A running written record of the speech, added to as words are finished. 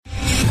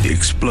The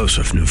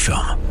explosive new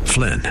film,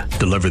 Flynn,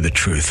 deliver the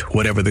truth,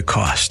 whatever the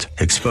cost,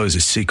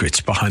 exposes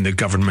secrets behind the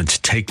government's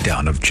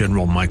takedown of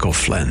General Michael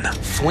Flynn.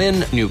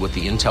 Flynn knew what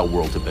the intel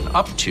world had been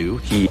up to.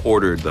 He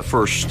ordered the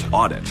first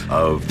audit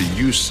of the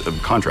use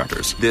of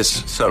contractors.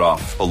 This set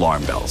off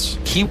alarm bells.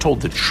 He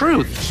told the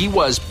truth. He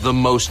was the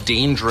most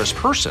dangerous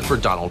person for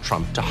Donald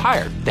Trump to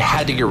hire. They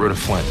had to get rid of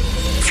Flynn.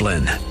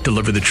 Flynn,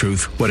 deliver the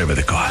truth, whatever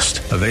the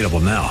cost. Available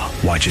now.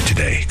 Watch it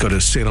today. Go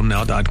to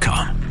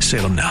salemnow.com.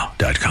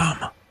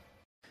 salemnow.com.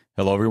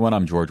 Hello, everyone.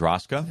 I'm George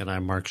Roska. And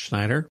I'm Mark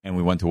Schneider. And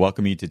we want to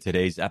welcome you to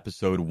today's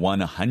episode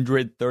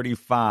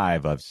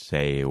 135 of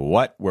Say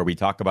What, where we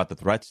talk about the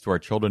threats to our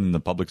children in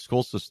the public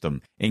school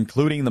system,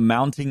 including the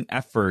mounting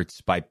efforts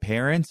by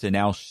parents and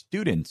now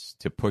students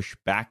to push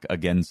back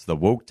against the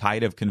woke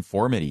tide of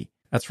conformity.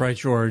 That's right,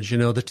 George. You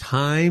know, the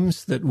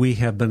times that we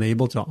have been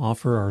able to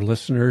offer our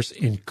listeners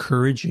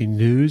encouraging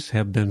news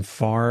have been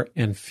far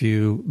and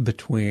few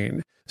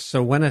between.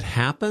 So when it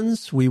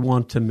happens, we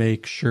want to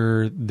make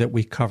sure that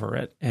we cover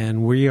it.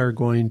 And we are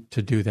going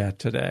to do that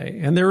today.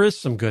 And there is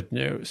some good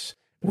news.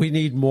 We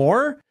need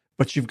more,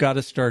 but you've got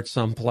to start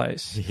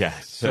someplace.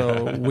 Yes.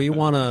 So we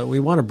want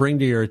to bring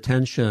to your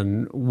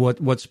attention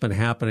what's been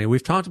happening.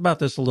 We've talked about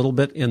this a little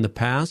bit in the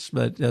past,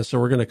 but so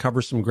we're going to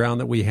cover some ground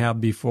that we have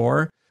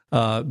before.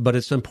 But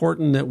it's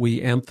important that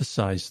we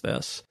emphasize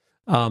this.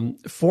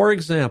 For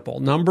example,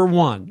 number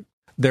one,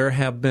 there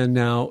have been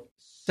now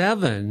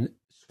 7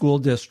 school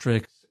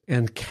districts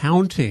and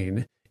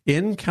counting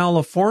in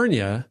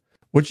California,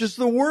 which is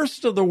the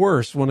worst of the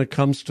worst when it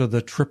comes to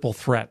the triple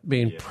threat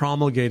being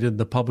promulgated in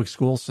the public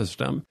school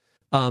system,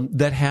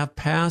 that have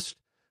passed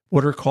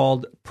what are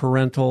called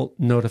parental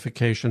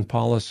notification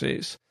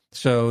policies.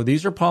 So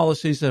these are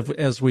policies,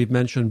 as we've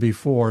mentioned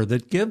before,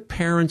 that give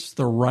parents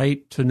the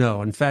right to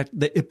know. In fact,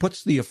 it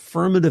puts the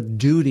affirmative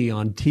duty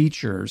on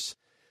teachers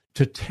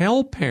to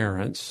tell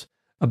parents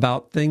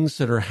about things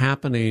that are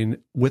happening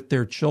with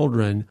their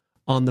children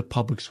on the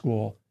public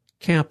school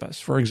campus.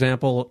 For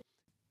example,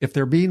 if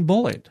they're being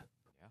bullied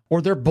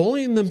or they're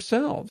bullying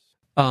themselves,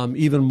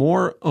 even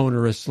more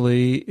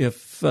onerously,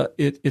 if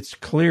it's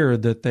clear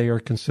that they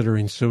are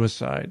considering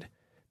suicide.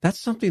 That's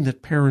something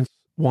that parents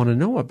want to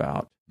know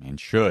about. And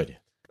should.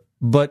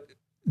 But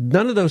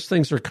none of those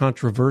things are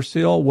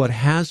controversial. What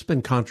has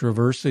been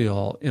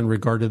controversial in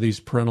regard to these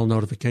parental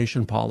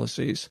notification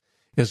policies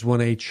is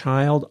when a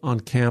child on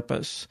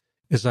campus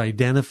is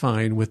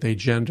identifying with a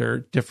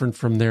gender different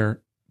from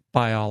their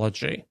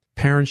biology.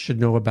 Parents should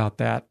know about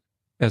that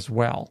as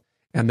well.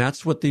 And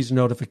that's what these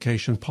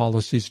notification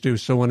policies do.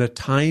 So in a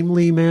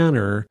timely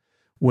manner,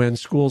 when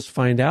schools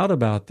find out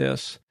about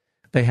this,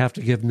 they have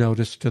to give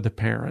notice to the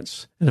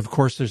parents. And of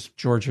course, there's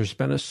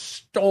been a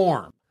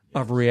storm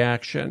of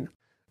reaction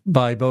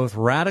by both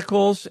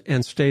radicals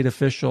and state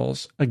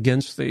officials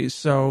against these.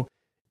 So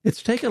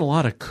it's taken a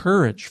lot of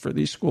courage for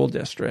these school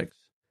districts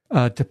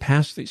to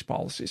pass these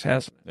policies,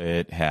 hasn't it?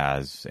 It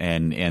has.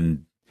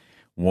 And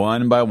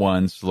one by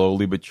one,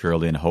 slowly but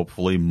surely, and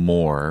hopefully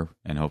more,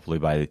 and hopefully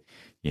by,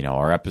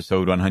 our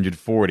episode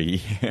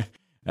 140,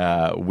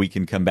 we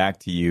can come back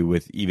to you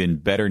with even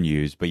better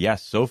news. But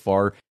yes, so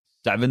far,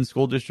 7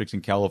 school districts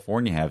in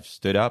California have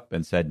stood up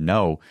and said,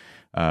 no,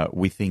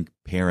 we think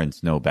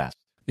parents know best.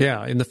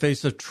 Yeah, in the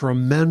face of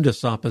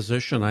tremendous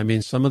opposition. I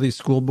mean, some of these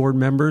school board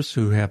members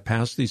who have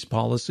passed these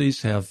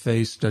policies have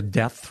faced a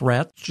death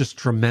threat, just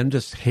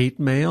tremendous hate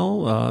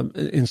mail.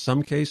 In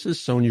some cases,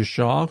 Sonia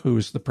Shaw, who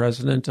is the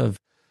president of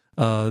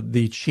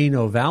the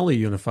Chino Valley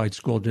Unified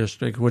School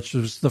District, which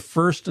was the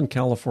first in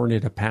California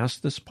to pass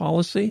this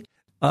policy,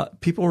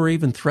 people were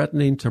even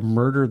threatening to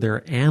murder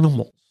their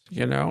animals.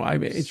 I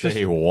mean, it's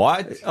Say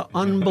what?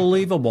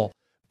 Unbelievable.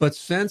 But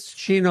since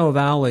Chino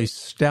Valley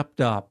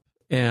stepped up,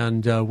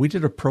 and we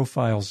did a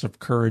Profiles of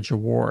Courage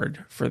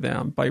Award for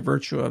them by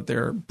virtue of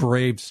their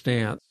brave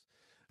stance.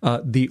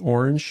 The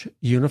Orange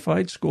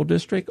Unified School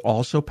District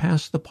also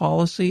passed the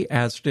policy,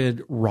 as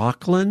did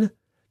Rockland,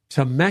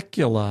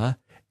 Temecula,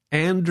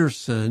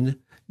 Anderson,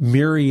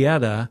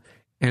 Murrieta,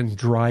 and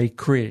Dry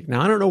Creek.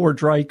 Now, I don't know where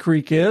Dry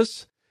Creek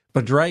is,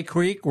 but Dry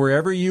Creek,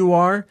 wherever you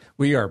are,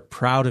 we are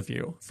proud of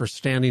you for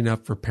standing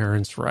up for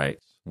parents'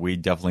 rights. We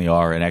definitely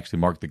are. And actually,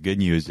 Mark, the good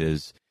news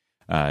is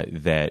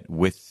that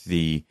with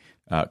the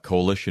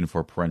Coalition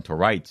for Parental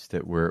Rights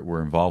that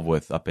we're involved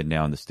with up and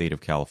down the state of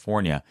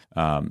California,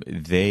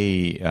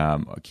 they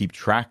keep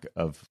track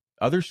of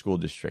other school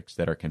districts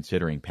that are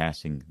considering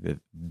passing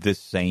this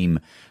same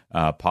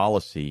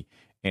policy.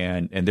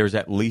 And there's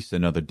at least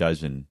another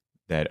dozen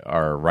that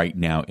are right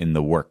now in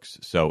the works.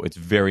 So it's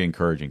very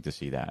encouraging to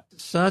see that.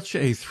 Such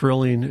a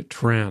thrilling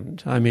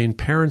trend. I mean,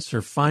 parents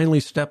are finally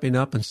stepping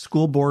up, and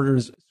school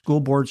boards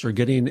are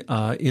getting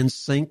in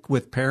sync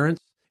with parents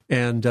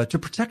and to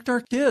protect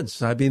our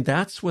kids. I mean,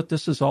 that's what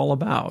this is all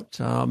about.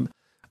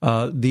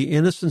 The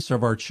innocence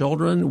of our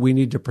children, we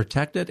need to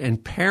protect it,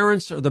 and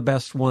parents are the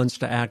best ones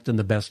to act in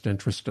the best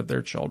interest of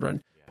their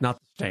children, not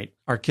the state.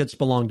 Our kids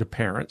belong to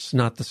parents,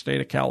 not the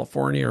state of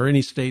California or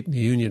any state in the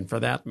union for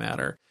that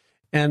matter.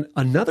 And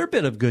another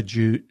bit of good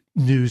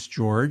news,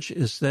 George,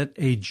 is that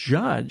a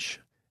judge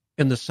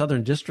in the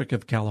Southern District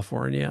of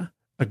California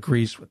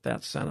agrees with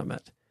that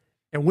sentiment.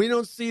 And we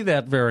don't see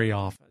that very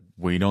often.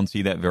 We don't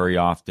see that very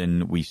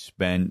often. We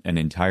spent an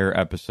entire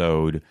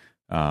episode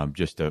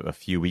just a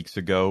few weeks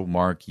ago.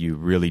 Mark, you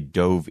really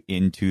dove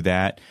into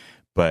that.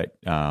 But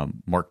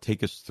Mark,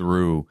 take us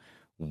through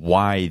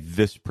why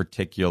this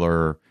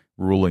particular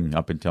ruling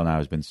up until now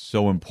has been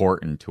so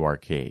important to our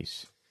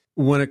case.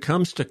 When it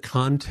comes to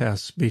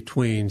contests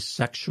between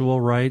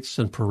sexual rights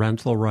and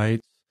parental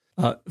rights,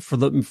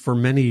 for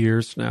many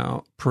years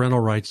now, parental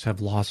rights have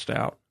lost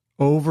out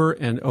over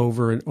and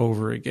over and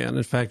over again.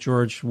 In fact,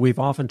 George, we've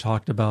often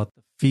talked about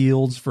the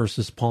Fields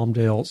versus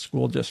Palmdale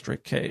School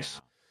District case,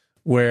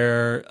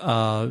 where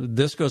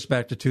this goes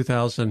back to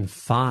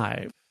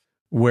 2005,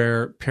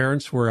 where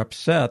parents were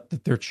upset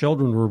that their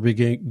children were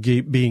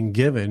being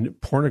given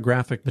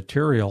pornographic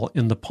material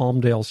in the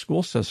Palmdale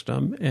school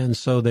system. And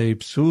so they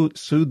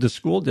sued the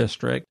school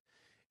district.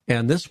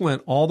 And this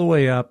went all the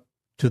way up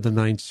to the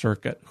Ninth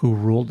Circuit, who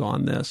ruled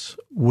on this.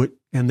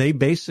 And they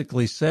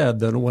basically said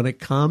that when it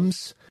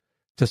comes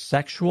to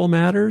sexual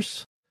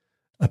matters,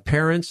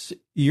 parents,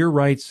 your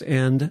rights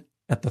end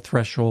at the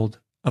threshold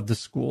of the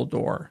school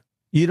door.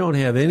 You don't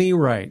have any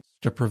rights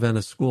to prevent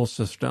a school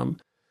system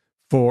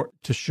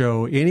to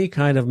show any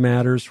kind of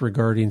matters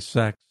regarding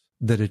sex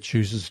that it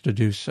chooses to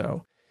do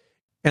so.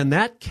 And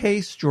that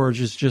case, George,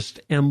 is just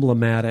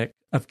emblematic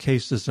of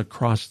cases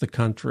across the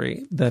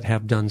country that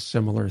have done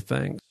similar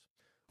things.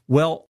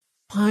 Well,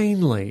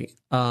 finally,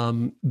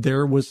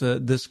 there was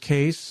this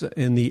case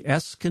in the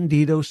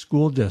Escondido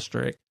School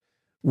District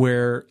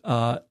where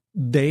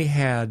they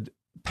had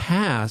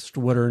passed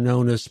what are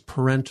known as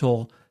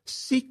parental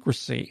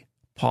secrecy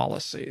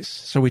policies.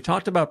 So we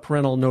talked about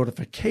parental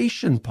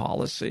notification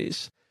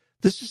policies.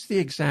 This is the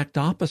exact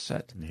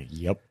opposite.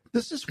 Yep.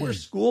 This is where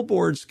school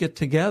boards get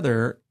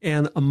together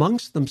and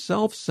amongst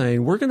themselves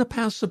saying, we're going to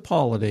pass a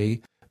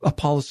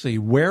policy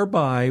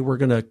whereby we're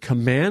going to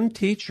command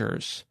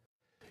teachers,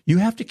 you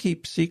have to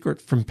keep secret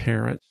from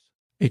parents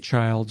a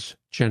child's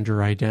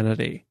gender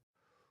identity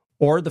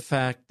or the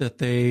fact that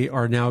they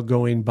are now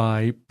going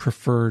by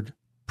preferred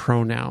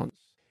pronouns.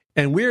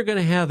 And we are going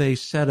to have a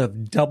set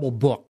of double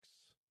books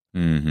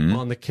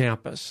on the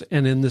campus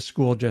and in the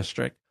school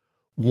district.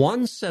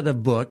 One set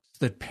of books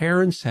that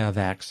parents have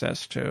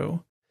access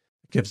to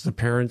gives the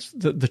parents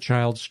the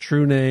child's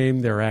true name,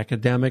 their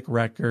academic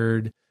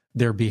record,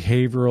 their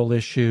behavioral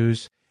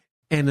issues,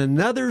 and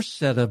another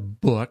set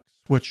of books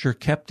which are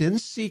kept in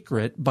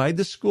secret by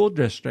the school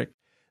district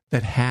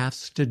that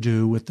has to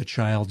do with the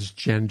child's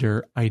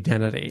gender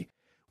identity.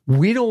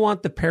 We don't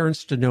want the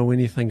parents to know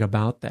anything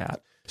about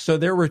that. So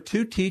there were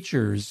two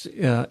teachers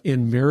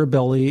in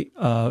Mirabelli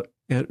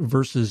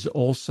versus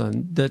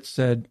Olson that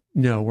said,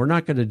 no, we're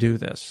not going to do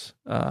this.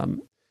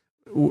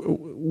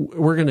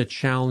 We're going to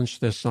challenge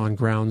this on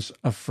grounds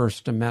of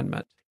First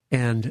Amendment.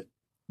 And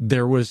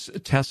there was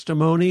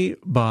testimony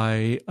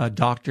by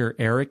Dr.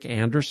 Eric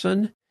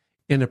Anderson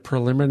in a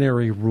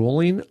preliminary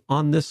ruling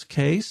on this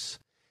case.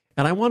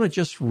 And I want to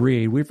just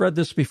read, we've read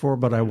this before,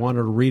 but I want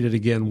to read it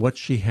again, what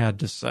she had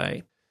to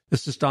say.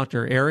 This is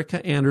Dr.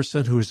 Erica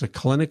Anderson, who is a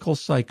clinical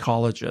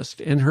psychologist.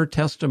 In her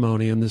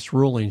testimony in this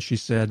ruling, she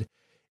said,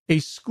 a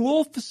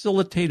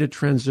school-facilitated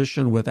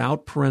transition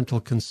without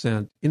parental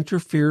consent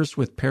interferes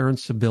with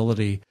parents'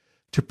 ability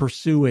to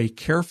pursue a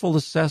careful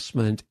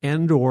assessment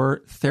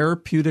and/or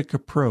therapeutic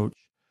approach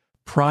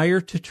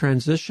prior to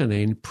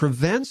transitioning,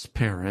 prevents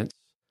parents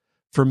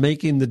from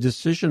making the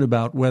decision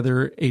about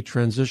whether a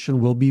transition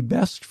will be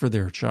best for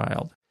their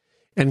child,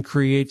 and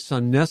creates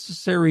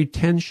unnecessary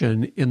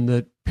tension in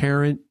the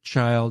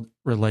parent-child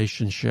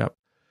relationship.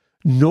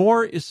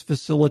 Nor is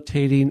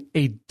facilitating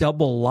a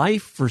double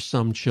life for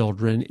some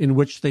children in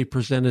which they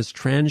present as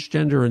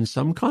transgender in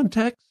some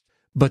contexts,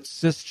 but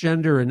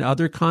cisgender in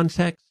other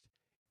contexts,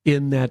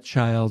 in that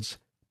child's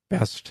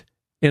best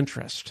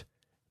interest.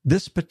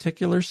 This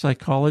particular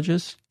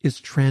psychologist is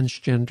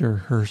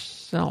transgender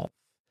herself.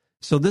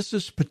 So this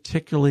is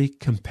particularly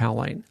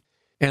compelling.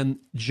 And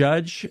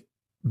Judge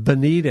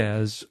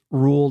Benitez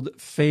ruled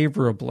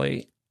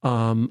favorably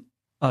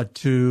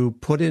to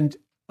put in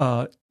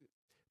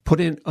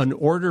an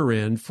order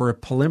in for a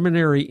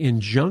preliminary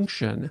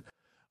injunction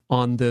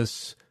on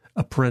this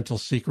parental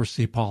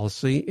secrecy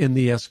policy in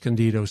the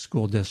Escondido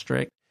School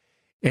District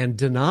and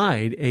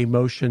denied a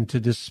motion to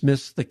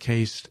dismiss the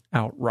case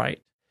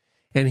outright.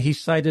 And he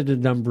cited a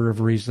number of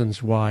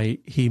reasons why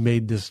he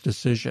made this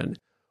decision.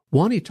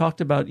 One, he talked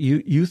about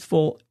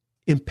youthful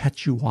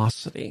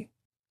impetuosity.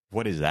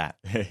 What is that?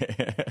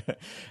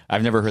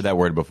 I've never heard that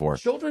word before.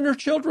 Children are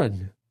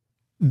children.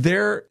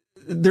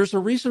 There's a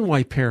reason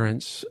why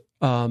parents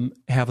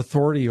have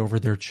authority over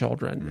their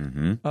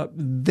children.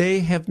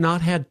 They have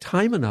not had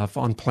time enough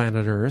on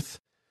planet Earth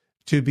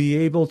to be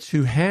able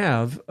to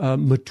have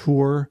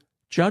mature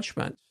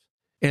judgment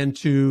and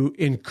to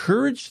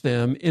encourage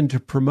them into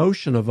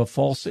promotion of a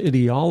false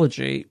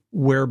ideology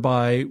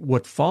whereby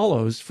what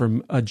follows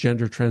from a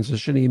gender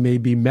transition, may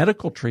be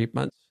medical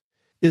treatments,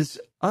 is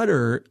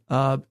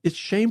it's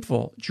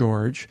shameful,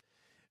 George.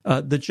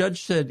 The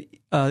judge said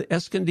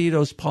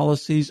Escondido's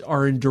policies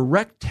are in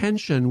direct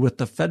tension with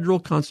the federal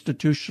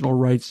constitutional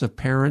rights of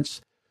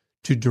parents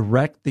to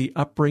direct the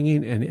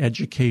upbringing and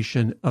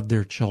education of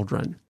their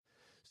children.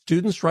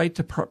 Students' right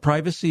to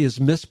privacy is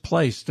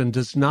misplaced and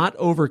does not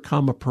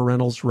overcome a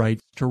parental's right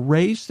to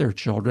raise their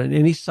children.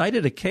 And he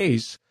cited a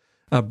case,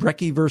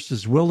 Brecky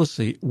versus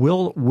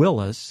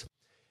Willis,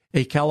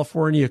 a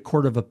California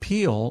court of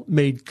appeal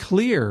made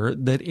clear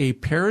that a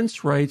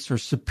parent's rights are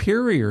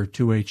superior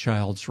to a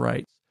child's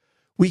rights.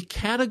 We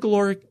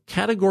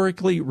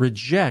categorically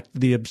reject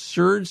the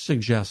absurd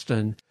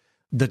suggestion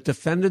that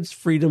defendants'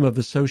 freedom of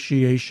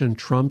association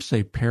trumps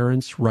a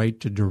parent's right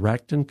to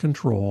direct and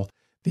control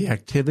the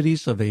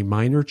activities of a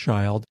minor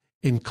child,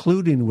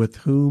 including with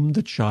whom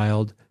the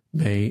child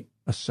may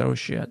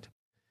associate.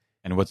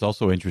 And what's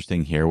also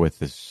interesting here with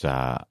this,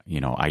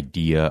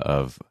 idea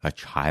of a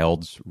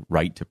child's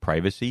right to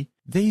privacy,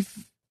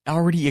 they've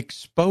already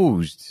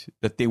exposed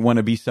that they want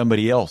to be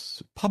somebody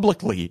else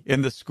publicly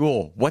in the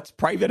school. What's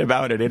private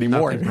about it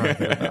anymore? Nothing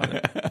private about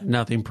it.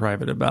 Nothing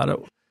private about it.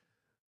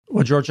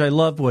 Well, George, I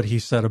love what he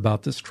said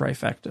about this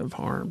trifecta of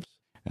harms.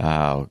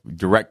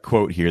 Direct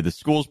quote here. The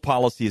school's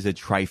policy is a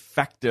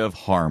trifecta of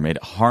harm.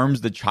 It harms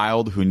the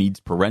child who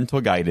needs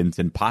parental guidance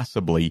and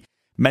possibly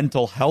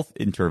mental health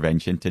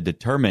intervention to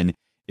determine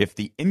if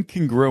the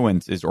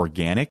incongruence is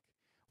organic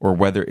or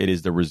whether it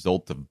is the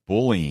result of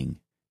bullying,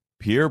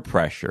 peer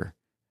pressure,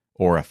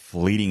 or a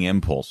fleeting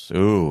impulse.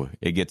 Ooh,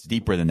 it gets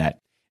deeper than that.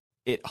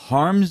 It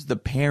harms the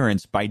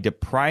parents by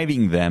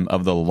depriving them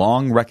of the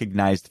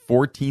long-recognized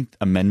 14th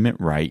Amendment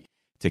right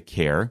to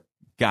care,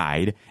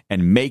 guide,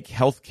 and make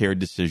healthcare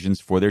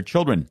decisions for their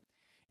children.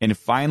 And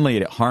finally,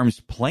 it harms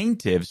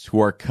plaintiffs who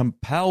are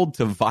compelled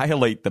to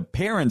violate the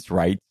parents'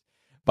 rights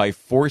by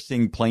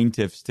forcing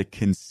plaintiffs to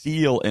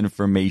conceal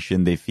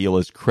information they feel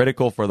is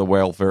critical for the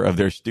welfare of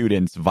their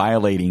students,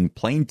 violating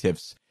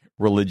plaintiffs'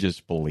 religious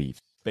beliefs.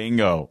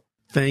 Bingo.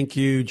 Thank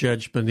you,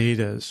 Judge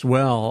Benitez.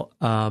 Well,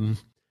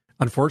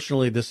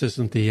 unfortunately, this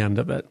isn't the end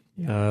of it.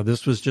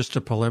 This was just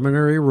a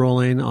preliminary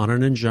ruling on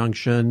an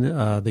injunction.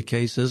 The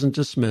case isn't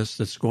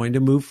dismissed. It's going to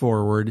move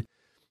forward.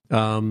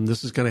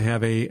 This is going to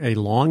have a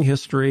long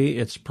history.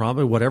 It's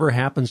probably, whatever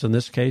happens in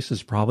this case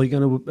is probably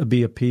going to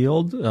be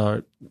appealed,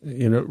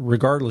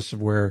 regardless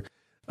of where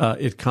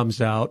it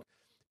comes out.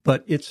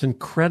 But it's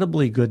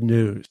incredibly good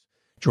news,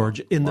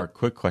 George. Mark,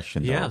 quick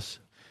question, though. Yes.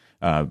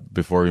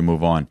 Before we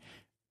move on.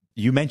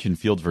 You mentioned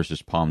Fields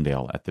versus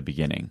Palmdale at the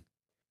beginning.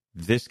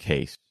 This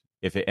case,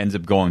 if it ends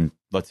up going,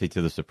 let's say,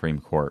 to the Supreme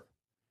Court,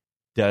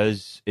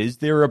 is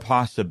there a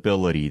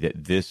possibility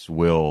that this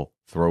will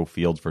throw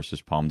Fields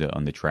versus Palmdale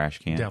on the trash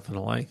can?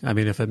 Definitely. I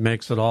mean, if it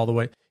makes it all the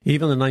way,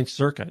 even the Ninth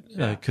Circuit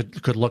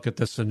could look at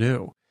this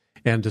anew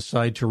and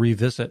decide to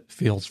revisit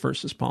Fields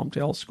versus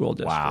Palmdale School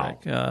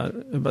District. Wow.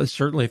 But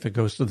certainly if it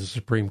goes to the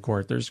Supreme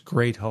Court, there's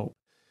great hope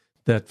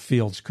that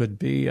Fields could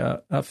be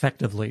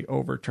effectively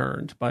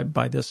overturned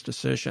by this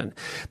decision.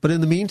 But in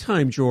the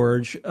meantime,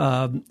 George,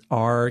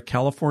 our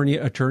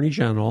California Attorney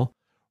General,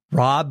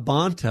 Rob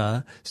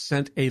Bonta,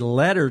 sent a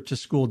letter to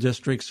school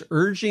districts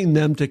urging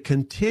them to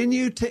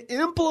continue to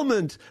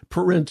implement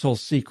parental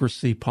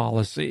secrecy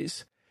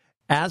policies.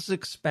 As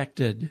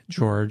expected,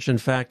 George, in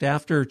fact,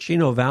 after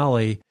Chino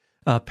Valley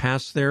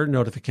passed their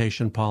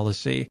notification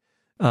policy,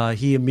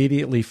 he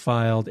immediately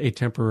filed a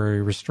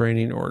temporary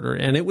restraining order,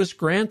 and it was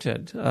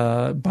granted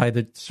by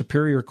the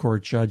Superior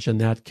Court judge in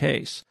that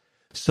case.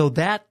 So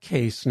that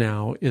case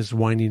now is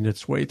winding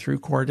its way through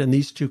court, and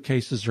these two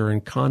cases are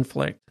in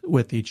conflict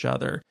with each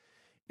other.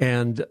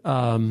 And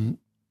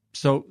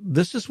so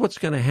this is what's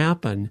going to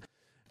happen.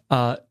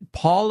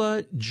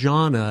 Paula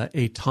Jana,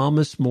 a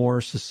Thomas More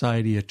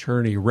Society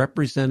attorney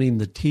representing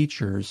the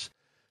teachers,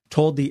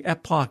 told the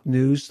Epoch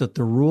News that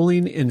the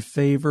ruling in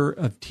favor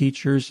of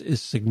teachers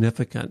is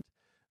significant.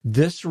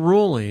 This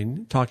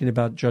ruling, talking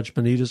about Judge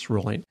Benitez's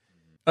ruling,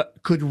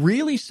 could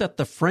really set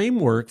the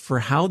framework for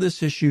how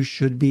this issue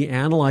should be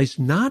analyzed,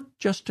 not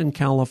just in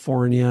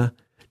California,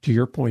 to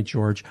your point,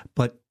 George,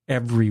 but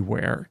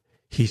everywhere,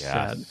 he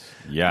said.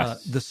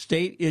 Yes. The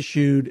state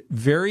issued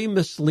very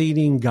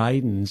misleading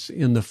guidance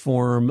in the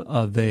form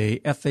of a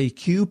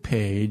FAQ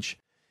page.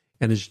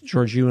 And as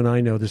George, you and I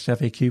know, this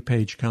FAQ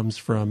page comes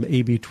from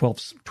AB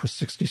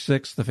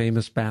 1266, the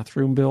famous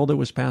bathroom bill that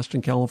was passed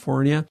in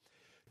California,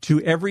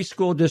 to every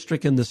school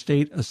district in the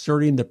state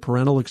asserting that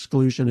parental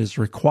exclusion is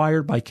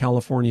required by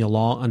California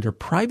law under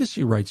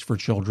privacy rights for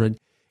children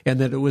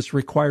and that it was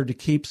required to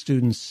keep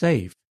students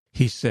safe,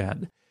 he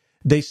said.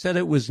 They said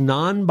it was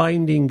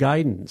non-binding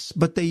guidance,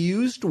 but they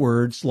used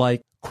words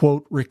like,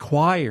 quote,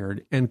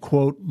 required and,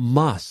 quote,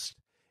 must.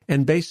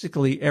 And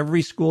basically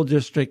every school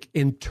district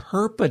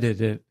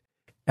interpreted it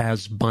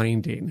as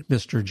binding,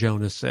 Mr.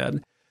 Jonas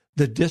said.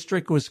 The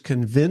district was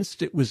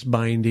convinced it was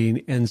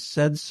binding and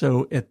said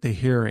so at the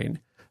hearing.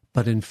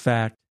 But in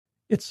fact,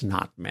 it's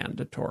not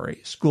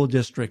mandatory. School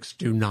districts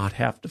do not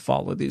have to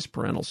follow these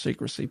parental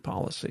secrecy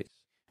policies.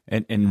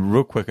 And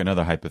real quick,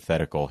 another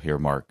hypothetical here,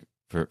 Mark,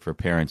 for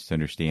parents to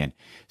understand.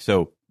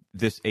 So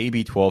this AB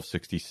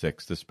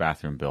 1266, this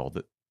bathroom bill,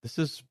 this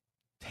is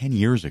 10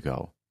 years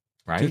ago,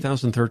 right?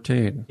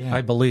 2013, Yeah.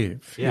 I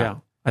believe. Yeah. Yeah,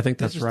 I think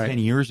that's This was right. 10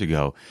 years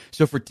ago.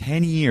 So for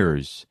 10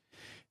 years,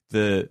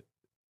 the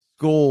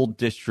school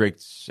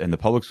districts and the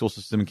public school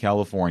system in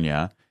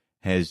California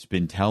has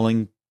been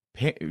telling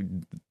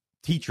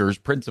teachers,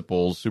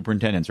 principals,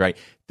 superintendents, right,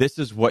 this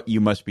is what you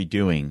must be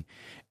doing.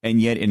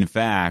 And yet, in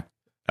fact,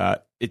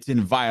 it's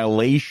in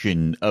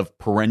violation of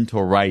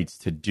parental rights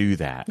to do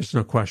that. There's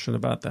no question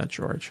about that,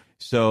 George.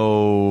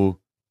 So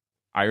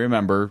I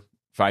remember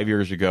 5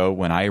 years ago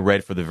when I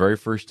read for the very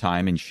first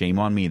time, and shame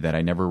on me that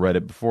I never read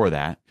it before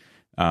that,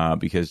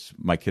 because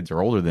my kids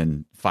are older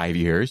than 5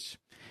 years,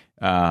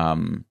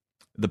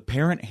 the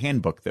parent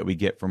handbook that we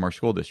get from our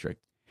school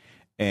district.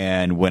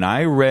 And when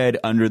I read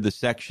under the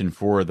section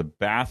for the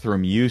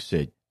bathroom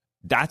usage,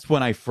 that's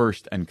when I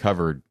first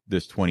uncovered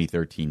this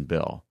 2013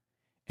 bill.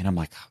 And I'm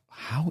like,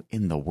 how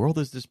in the world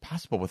is this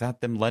possible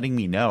without them letting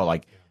me know?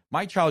 Like,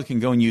 my child can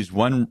go and use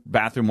one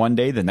bathroom one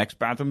day, the next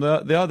bathroom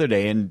the other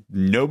day, and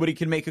nobody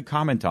can make a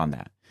comment on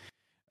that.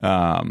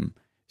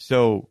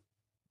 So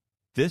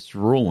this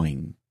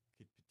ruling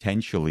could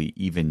potentially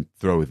even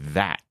throw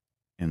that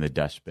in the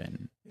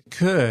dustbin.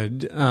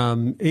 Could.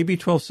 AB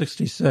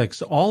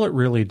 1266, all it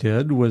really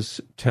did was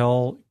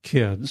tell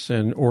kids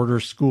and order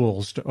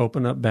schools to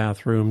open up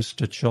bathrooms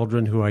to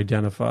children who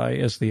identify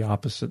as the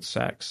opposite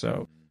sex.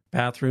 So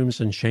bathrooms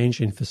and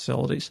changing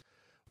facilities.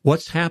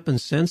 What's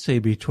happened since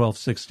AB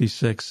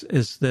 1266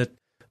 is that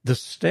the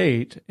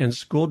state and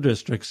school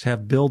districts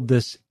have built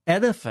this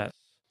edifice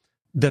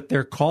that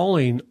they're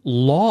calling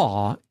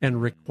law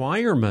and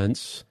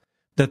requirements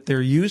that they're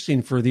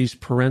using for these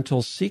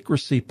parental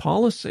secrecy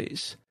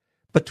policies.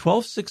 But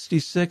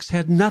 1266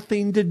 had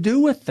nothing to do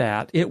with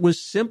that. It was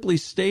simply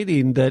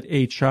stating that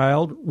a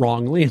child,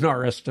 wrongly in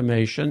our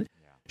estimation,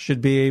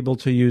 should be able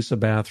to use a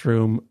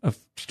bathroom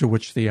to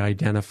which they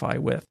identify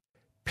with,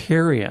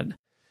 period.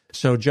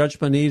 So Judge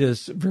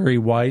Benitez very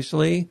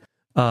wisely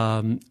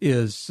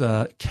is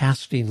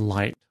casting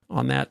light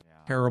on that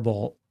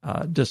terrible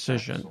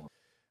decision. Excellent.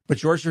 But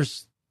George,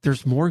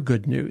 there's more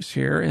good news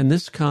here, and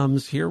this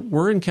comes here.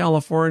 We're in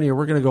California.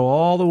 We're going to go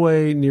all the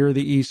way near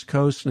the East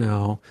Coast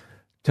now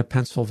to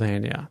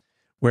Pennsylvania,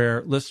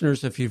 where,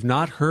 listeners, if you've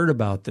not heard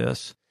about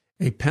this,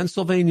 a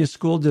Pennsylvania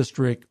school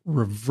district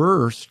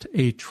reversed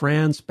a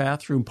trans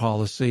bathroom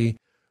policy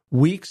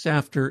weeks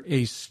after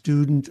a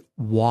student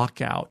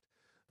walkout.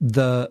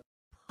 The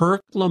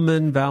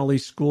Perkleman Valley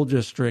School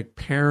District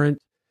parent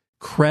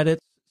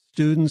credits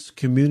students'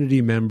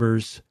 community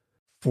members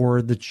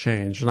for the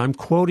change. And I'm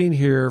quoting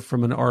here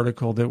from an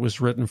article that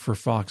was written for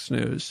Fox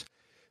News.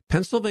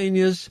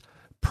 Pennsylvania's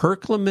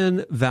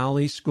Perkleman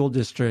Valley School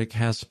District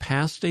has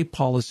passed a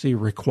policy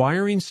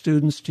requiring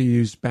students to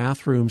use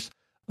bathrooms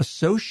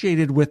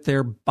associated with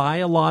their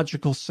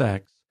biological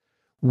sex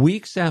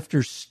weeks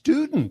after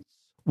students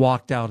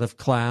walked out of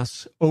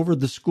class over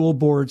the school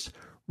board's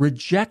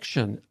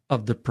rejection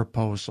of the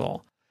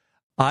proposal.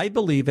 I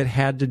believe it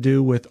had to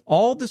do with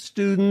all the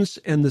students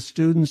and the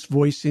students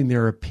voicing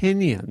their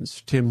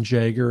opinions. Tim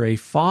Jager, a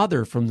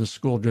father from the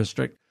school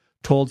district,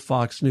 told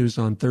Fox News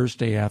on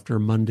Thursday after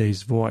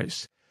Monday's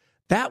Voice.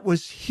 That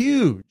was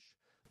huge.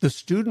 The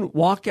student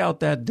walkout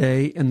that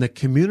day and the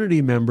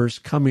community members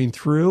coming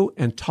through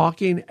and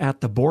talking at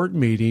the board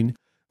meeting,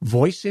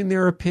 voicing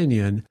their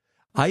opinion.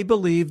 I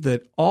believe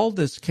that all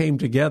this came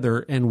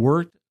together and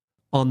worked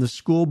on the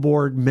school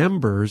board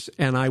members,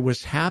 and I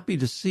was happy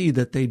to see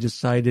that they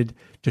decided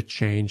to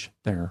change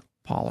their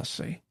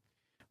policy.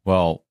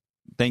 Well,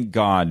 thank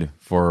God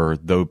for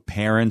the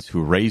parents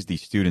who raised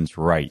these students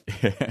right.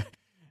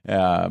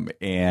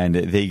 And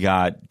they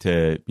got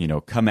to,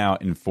 come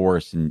out in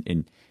force.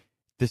 And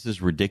this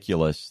is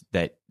ridiculous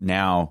that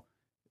now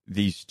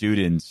these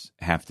students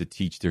have to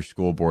teach their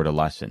school board a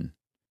lesson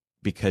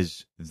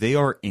because they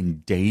are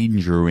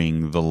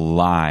endangering the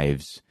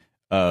lives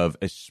of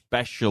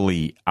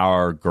especially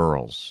our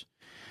girls.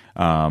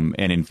 And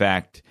in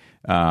fact,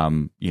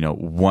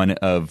 one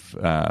of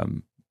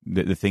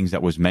the things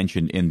that was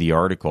mentioned in the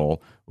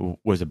article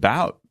was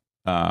about,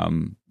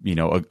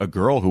 a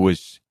girl who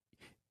was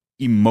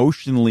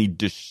emotionally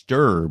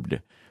disturbed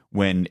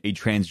when a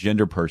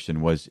transgender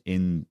person was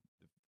in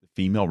the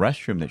female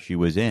restroom that she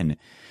was in.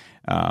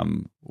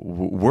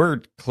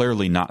 We're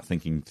clearly not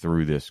thinking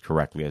through this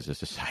correctly as a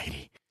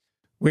society.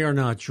 We are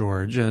not,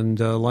 George. And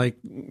like,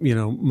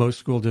 most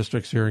school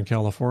districts here in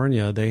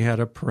California, they had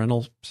a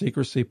parental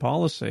secrecy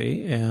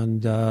policy.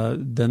 And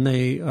then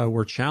they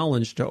were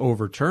challenged to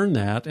overturn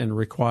that and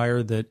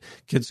require that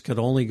kids could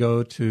only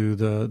go to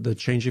the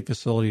changing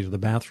facility, to the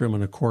bathroom,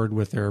 in accord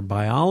with their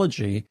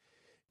biology.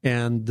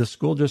 And the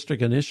school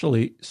district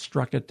initially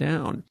struck it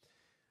down.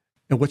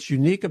 And what's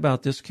unique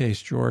about this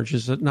case, George,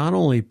 is that not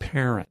only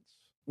parents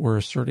were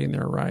asserting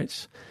their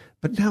rights,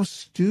 but now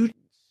students.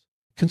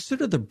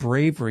 Consider the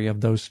bravery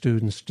of those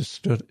students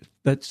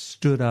that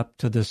stood up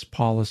to this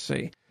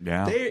policy.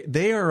 Yeah.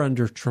 They are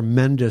under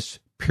tremendous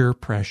peer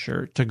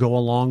pressure to go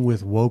along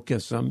with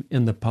wokeism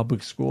in the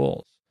public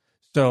schools.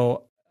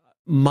 So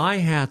my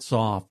hat's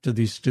off to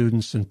these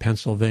students in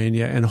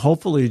Pennsylvania. And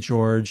hopefully,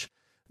 George,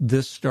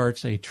 this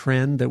starts a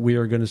trend that we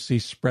are going to see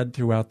spread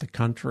throughout the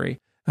country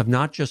of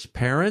not just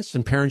parents,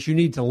 and parents, you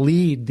need to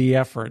lead the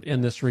effort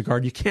in this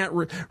regard. You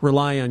can't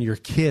rely on your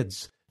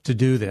kids to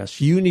do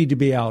this. You need to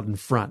be out in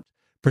front,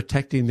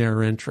 protecting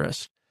their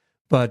interests.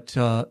 But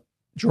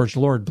George,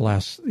 Lord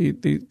bless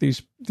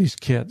these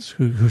kids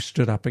who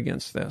stood up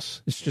against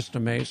this. It's just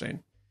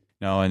amazing.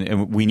 No,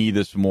 and we need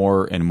this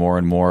more and more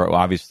and more.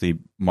 Obviously,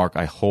 Mark,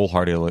 I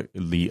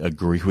wholeheartedly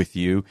agree with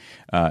you.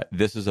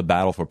 This is a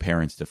battle for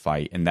parents to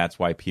fight, and that's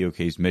why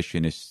POK's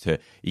mission is to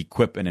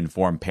equip and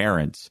inform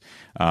parents.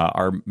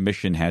 Our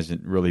mission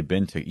hasn't really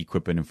been to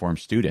equip and inform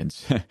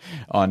students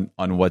on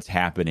what's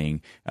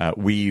happening.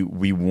 We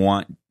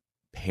want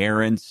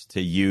parents to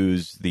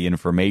use the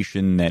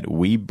information that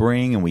we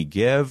bring and we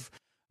give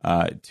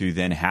to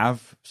then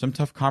have some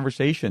tough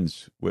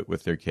conversations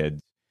with their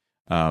kids.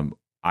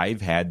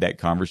 I've had that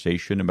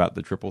conversation about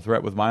the triple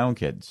threat with my own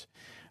kids,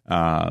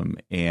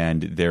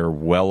 and they're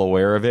well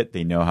aware of it.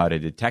 They know how to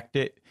detect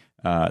it.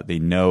 They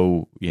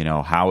know,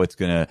 how it's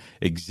going to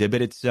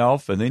exhibit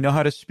itself, and they know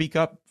how to speak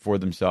up for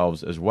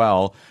themselves as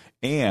well,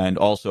 and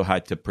also how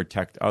to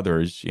protect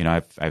others.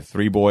 I have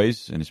 3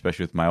 boys, and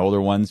especially with my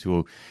older ones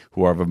who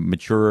are of a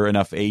mature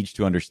enough age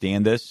to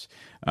understand this,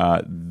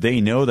 they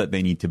know that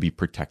they need to be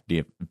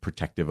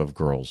protective of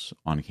girls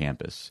on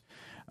campus.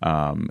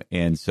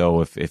 And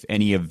so if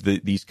any of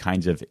these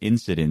kinds of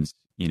incidents,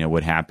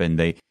 would happen,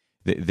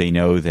 they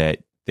know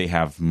that they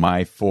have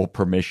my full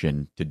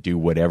permission to do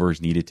whatever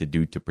is needed to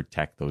do to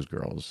protect those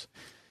girls.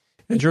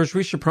 And George,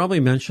 we should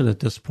probably mention at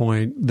this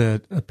point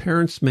that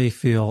parents may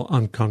feel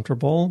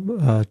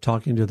uncomfortable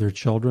talking to their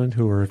children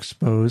who are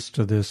exposed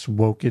to this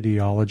woke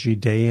ideology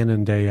day in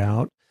and day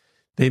out.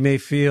 They may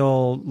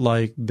feel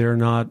like they're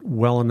not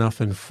well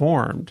enough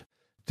informed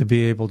to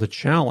be able to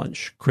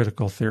challenge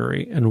critical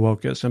theory and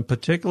wokeism,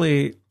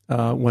 particularly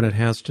when it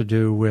has to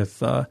do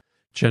with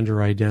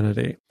gender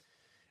identity.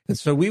 And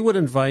so we would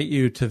invite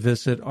you to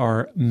visit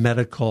our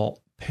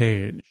medical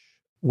page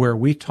where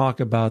we talk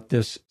about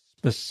this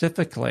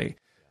specifically,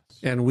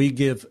 and we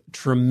give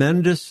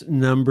tremendous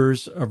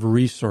numbers of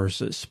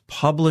resources,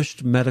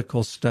 published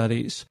medical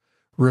studies,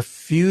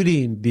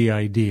 refuting the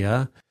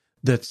idea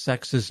that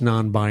sex is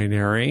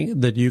non-binary,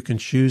 that you can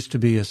choose to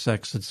be a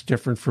sex that's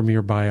different from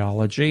your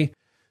biology.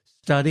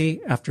 Study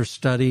after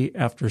study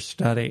after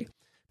study.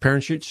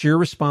 Parents, it's your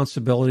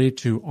responsibility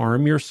to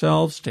arm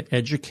yourselves, to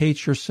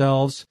educate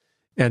yourselves,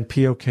 and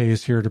POK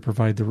is here to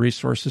provide the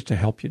resources to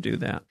help you do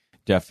that.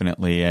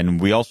 Definitely.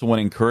 And we also want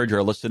to encourage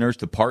our listeners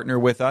to partner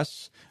with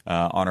us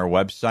on our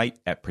website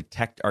at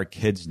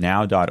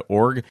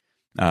protectourkidsnow.org.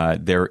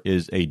 There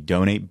is a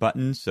donate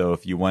button. So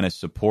if you want to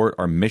support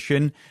our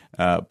mission,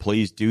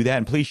 please do that.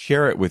 And please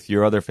share it with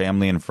your other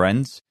family and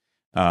friends.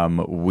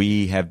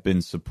 We have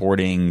been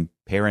supporting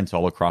parents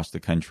all across the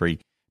country,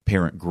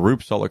 parent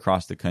groups all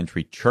across the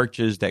country,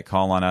 churches that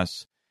call on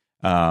us.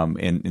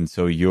 And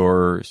so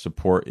your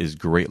support is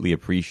greatly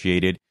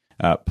appreciated.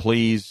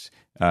 Please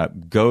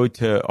go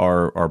to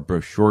our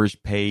brochures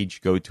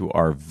page, go to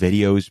our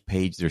videos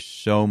page. There's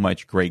so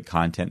much great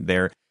content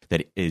there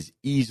that is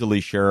easily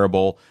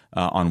shareable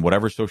on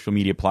whatever social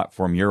media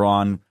platform you're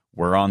on.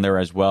 We're on there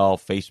as well,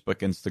 Facebook,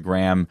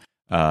 Instagram,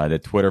 the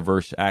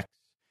Twitterverse X,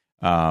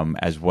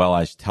 as well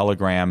as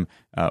Telegram.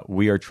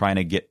 We are trying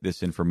to get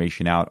this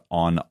information out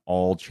on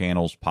all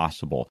channels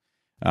possible.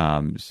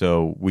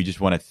 So we just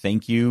want to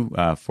thank you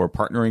for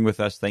partnering with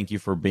us. Thank you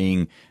for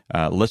being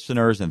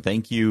listeners, and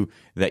thank you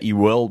that you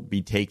will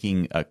be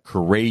taking a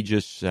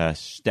courageous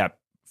step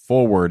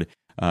forward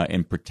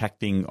in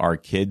protecting our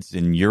kids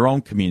in your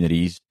own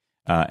communities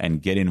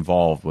and get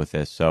involved with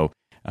this. So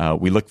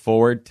we look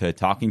forward to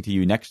talking to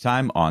you next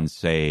time on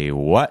Say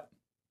What?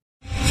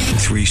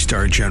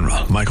 3-star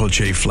General Michael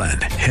J.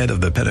 Flynn, head of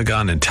the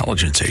Pentagon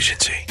Intelligence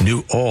Agency,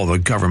 knew all the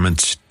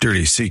government's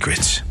dirty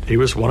secrets. He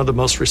was one of the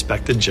most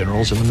respected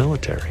generals in the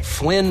military.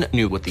 Flynn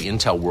knew what the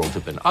intel world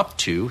had been up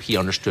to. He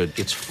understood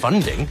its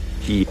funding.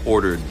 He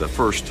ordered the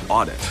first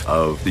audit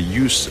of the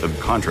use of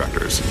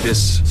contractors.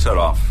 This set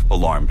off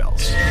alarm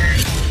bells.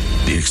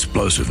 The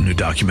explosive new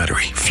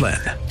documentary, Flynn,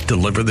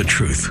 Deliver the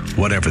Truth,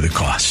 Whatever the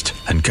Cost,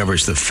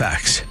 uncovers the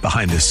facts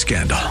behind this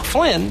scandal.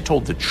 Flynn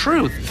told the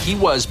truth. He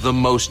was the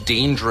most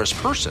dangerous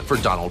person for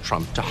Donald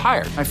Trump to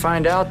hire. I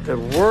find out the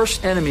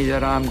worst enemy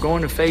that I'm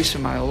going to face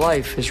in my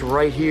life is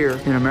right here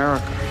in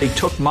America. They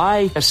took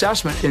my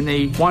assessment and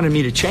they wanted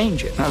me to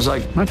change it. And I was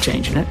like, I'm not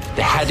changing it.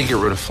 They had to get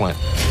rid of Flynn.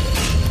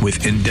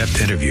 With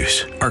in-depth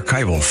interviews,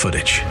 archival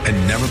footage, and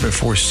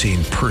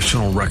never-before-seen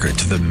personal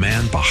records of the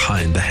man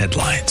behind the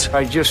headlines.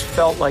 I just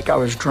felt like I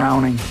was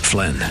drowning.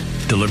 Flynn,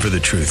 Deliver the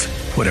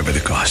Truth, Whatever the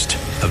Cost.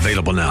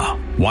 Available now.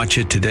 Watch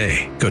it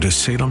today. Go to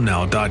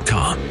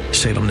salemnow.com.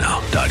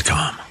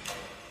 salemnow.com.